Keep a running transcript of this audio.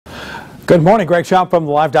Good morning, Greg Schaub from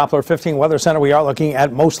the Live Doppler 15 Weather Center. We are looking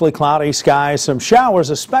at mostly cloudy skies, some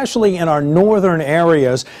showers, especially in our northern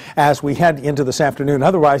areas as we head into this afternoon.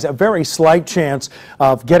 Otherwise, a very slight chance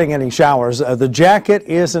of getting any showers. The jacket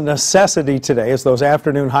is a necessity today as those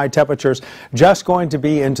afternoon high temperatures just going to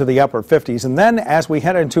be into the upper 50s. And then as we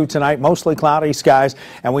head into tonight, mostly cloudy skies,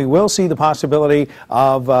 and we will see the possibility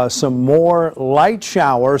of some more light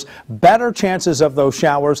showers. Better chances of those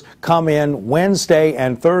showers come in Wednesday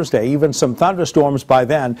and Thursday, even some thunderstorms by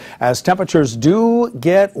then as temperatures do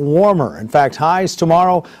get warmer. In fact, highs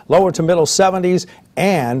tomorrow lower to middle 70s,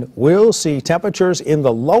 and we'll see temperatures in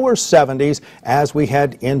the lower 70s as we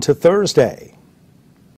head into Thursday.